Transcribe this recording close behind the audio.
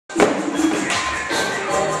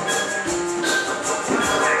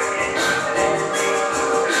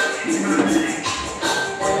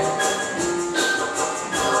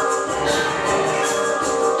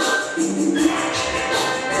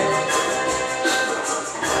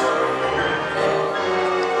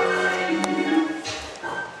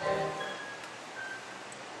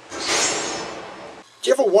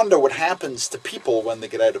wonder what happens to people when they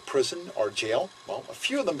get out of prison or jail? Well, a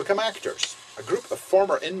few of them become actors. A group of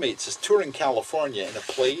former inmates is touring California in a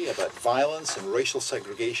play about violence and racial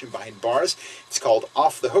segregation behind bars. It's called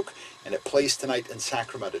Off the Hook, and it plays tonight in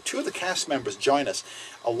Sacramento. Two of the cast members join us,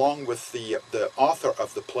 along with the author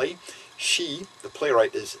of the play. She, the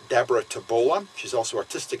playwright, is Deborah Tabola. She's also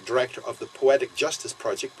artistic director of the Poetic Justice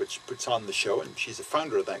Project, which puts on the show, and she's the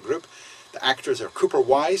founder of that group. The actors are Cooper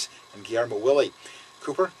Wise and Guillermo Willie.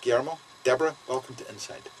 Cooper, Guillermo, Deborah, welcome to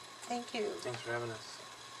Inside. Thank you. Thanks for having us.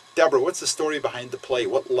 Deborah, what's the story behind the play?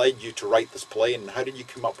 What led you to write this play, and how did you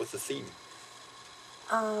come up with the theme?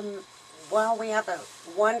 Well, we have a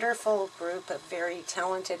wonderful group of very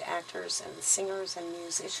talented actors and singers and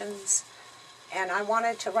musicians, and I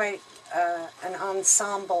wanted to write an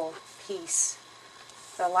ensemble piece.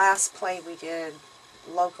 The last play we did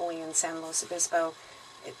locally in San Luis Obispo,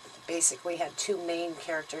 it basically had two main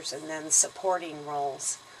characters and then supporting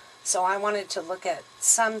roles. So I wanted to look at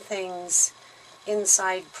some things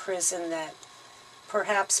inside prison that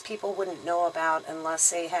perhaps people wouldn't know about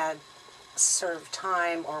unless they had served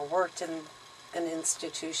time or worked in an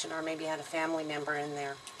institution or maybe had a family member in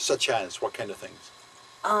there. Such as, what kind of things?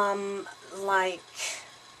 Like,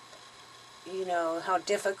 you know, how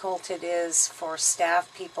difficult it is for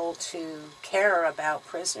staff people to care about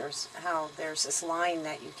prisoners, how there's this line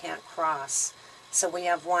that you can't cross. So we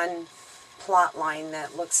have one plot line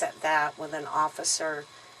that looks at that with an officer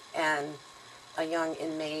and a young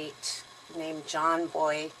inmate named John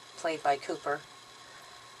Boy, played by Cooper.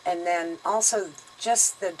 And then also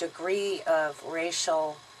just the degree of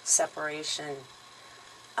racial separation.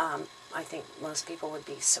 I think most people would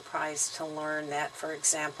be surprised to learn that, for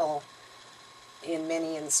example, in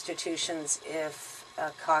many institutions, if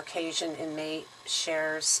a Caucasian inmate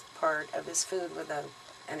shares part of his food with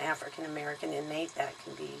an African-American inmate, that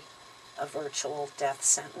can be a virtual death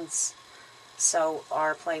sentence. So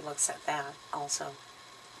our play looks at that also.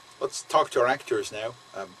 Let's talk to our actors now.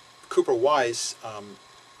 Cooper Wise,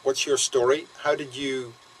 what's your story? How did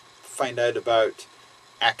you find out about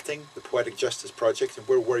acting, the Poetic Justice Project, and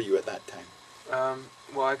where were you at that time?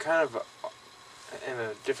 Well, I kind of, in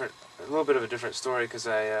a little bit of a different story, because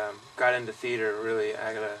I got into theater really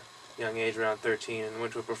at a young age, around 13, and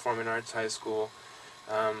went to a performing arts high school,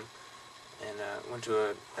 and went to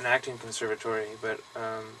an acting conservatory, but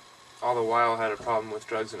all the while had a problem with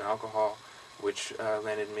drugs and alcohol, which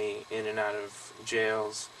landed me in and out of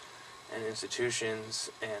jails and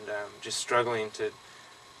institutions, and just struggling to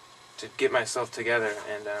get myself together.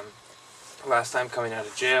 And last time coming out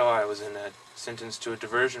of jail, I was sentenced to a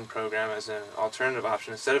diversion program as an alternative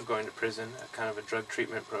option instead of going to prison, a kind of a drug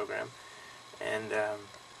treatment program. And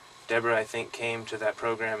Deborah, I think, came to that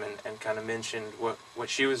program and kind of mentioned what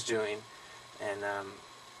she was doing, and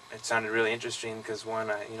it sounded really interesting because one,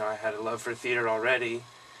 I had a love for theater already,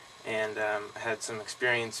 and had some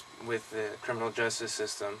experience with the criminal justice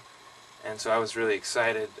system, and so I was really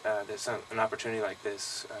excited that an opportunity like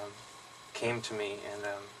this came to me, and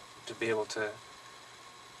to be able to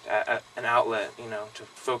an outlet, to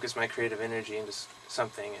focus my creative energy into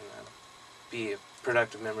something and be a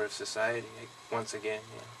productive member of society once again.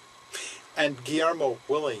 And Guillermo,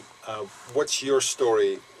 Willie, what's your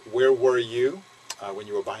story? Where were you when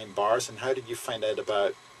you were behind bars, and how did you find out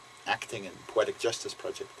about acting and Poetic Justice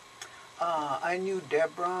Project? I knew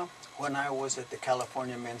Deborah when I was at the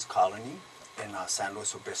California Men's Colony in San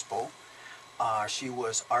Luis Obispo. She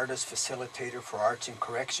was artist facilitator for Arts and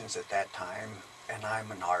Corrections at that time, and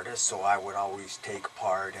I'm an artist, so I would always take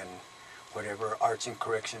part in whatever Arts and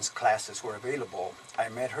Corrections classes were available. I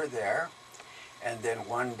met her there, and then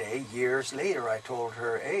one day, years later, I told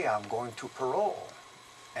her, hey, I'm going to parole.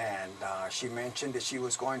 And she mentioned that she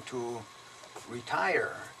was going to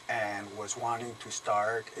retire and was wanting to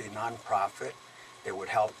start a nonprofit that would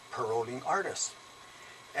help paroling artists.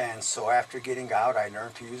 And so after getting out, I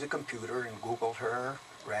learned to use a computer and Googled her,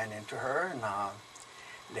 ran into her, and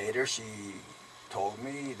later she told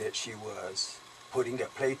me that she was putting a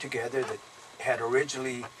play together that had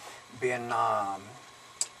originally been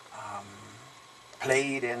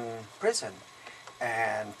played in prison,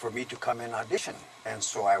 and for me to come and audition. And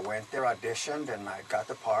so I went there, auditioned, and I got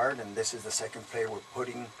the part, and this is the second play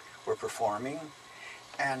we're performing.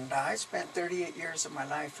 And I spent 38 years of my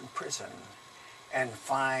life in prison, and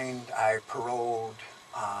I paroled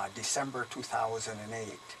December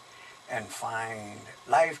 2008, and find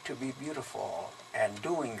life to be beautiful. And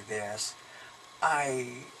doing this,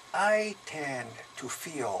 I tend to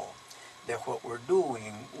feel that what we're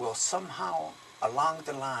doing will somehow along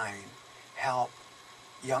the line help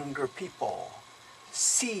younger people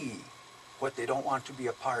see what they don't want to be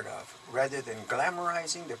a part of. Rather than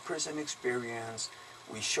glamorizing the prison experience,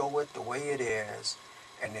 we show it the way it is,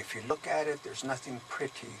 and if you look at it, there's nothing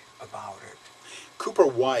pretty about it. Cooper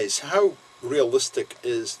Wise, how realistic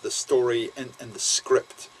is the story and the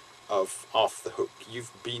script of Off the Hook?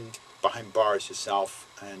 You've been behind bars yourself,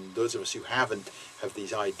 and those of us who haven't have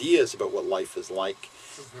these ideas about what life is like.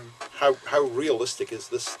 Mm-hmm. How realistic is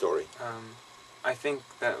this story? I think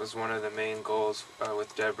that was one of the main goals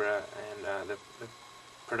with Deborah, and the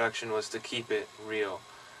production was to keep it real.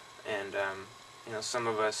 And you know, some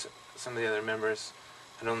of the other members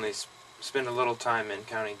had only spent a little time in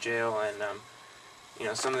county jail, and you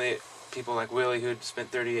know, some of the people like Willie, who'd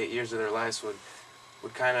spent 38 years of their lives, would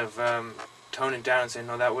kind of tone it down and say,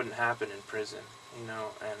 no, that wouldn't happen in prison, you know.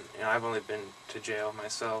 And you know, I've only been to jail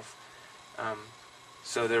myself,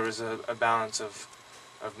 so there was a balance of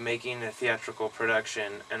making a theatrical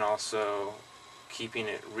production and also keeping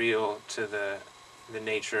it real to the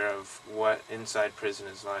nature of what inside prison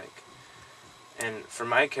is like. And for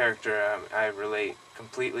my character, I relate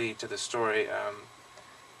completely to the story.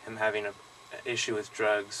 Him having an issue with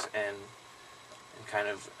drugs and kind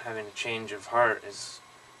of having a change of heart is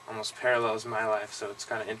almost parallels my life, so it's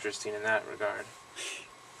kind of interesting in that regard.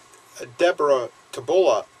 Deborah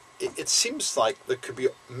Tabola, it seems like there could be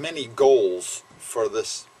many goals for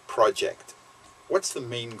this project. What's the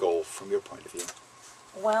main goal from your point of view?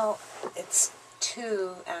 Well, it's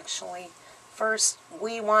two, actually. First,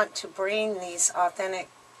 we want to bring these authentic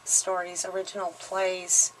stories, original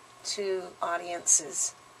plays, to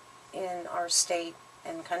audiences in our state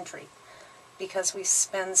and country, because we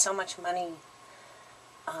spend so much money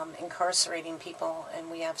incarcerating people, and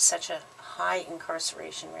we have such a high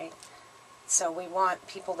incarceration rate. So we want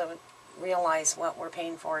people to realize what we're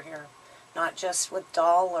paying for here, not just with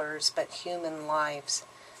dollars, but human lives.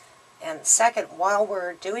 And second, while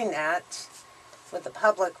we're doing that with the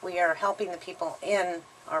public, we are helping the people in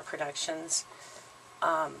our productions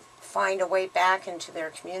find a way back into their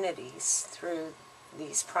communities through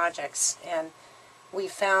these projects. And we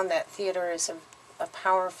found that theater is a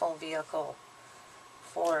powerful vehicle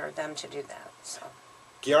for them to do that. So.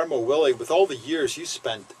 Guillermo Willie, with all the years you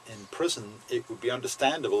spent in prison, it would be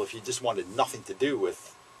understandable if you just wanted nothing to do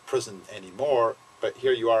with prison anymore, but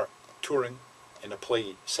here you are touring in a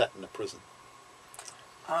play set in a prison.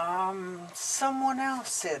 Someone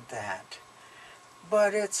else said that,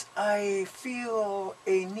 but I feel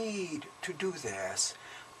a need to do this.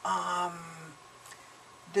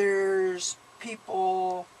 There's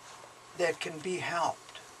people that can be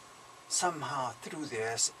helped somehow through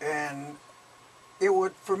this, and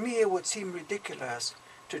for me it would seem ridiculous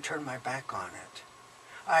to turn my back on it.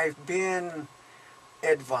 I've been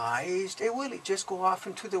advised, hey Willie, just go off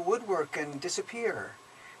into the woodwork and disappear.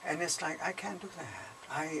 And it's like, I can't do that.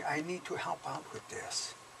 I need to help out with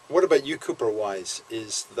this. What about you, Cooper Wise?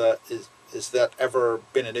 Is that ever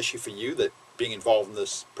been an issue for you, that being involved in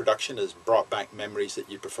this production has brought back memories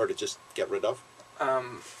that you prefer to just get rid of?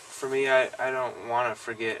 For me, I don't want to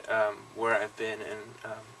forget where I've been, and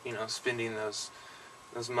you know, spending those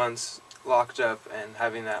months locked up and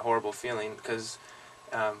having that horrible feeling, because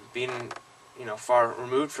being, you know, far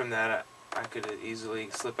removed from that, I could easily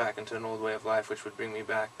slip back into an old way of life, which would bring me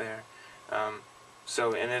back there.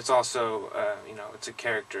 So, and it's also, you know, it's a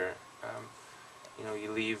character. You know,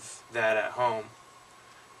 you leave that at home.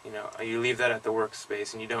 You know, you leave that at the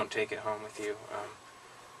workspace, and you don't take it home with you.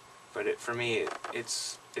 But for me,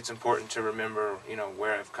 it's important to remember, you know,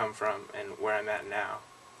 where I've come from and where I'm at now.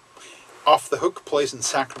 Off the Hook plays in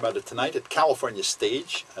Sacramento tonight at California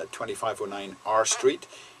Stage at 2509 R Street.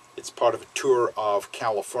 It's part of a tour of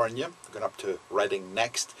California. We're going up to Redding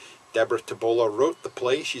next. Deborah Tabola wrote the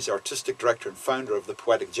play. She's artistic director and founder of the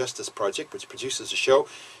Poetic Justice Project, which produces the show.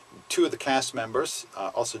 Two of the cast members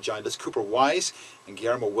also joined us, Cooper Wise and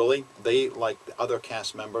Guillermo Willie. They, like the other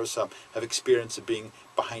cast members, have experience of being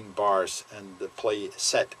behind bars, and the play is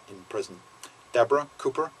set in prison. Deborah,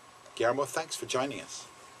 Cooper, Guillermo, thanks for joining us.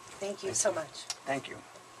 Thank you so much. Thank you.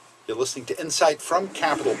 You're listening to Insight from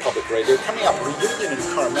Capital Public Radio. Coming up, Reunion in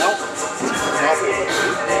Carmel. It's a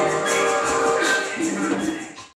novel.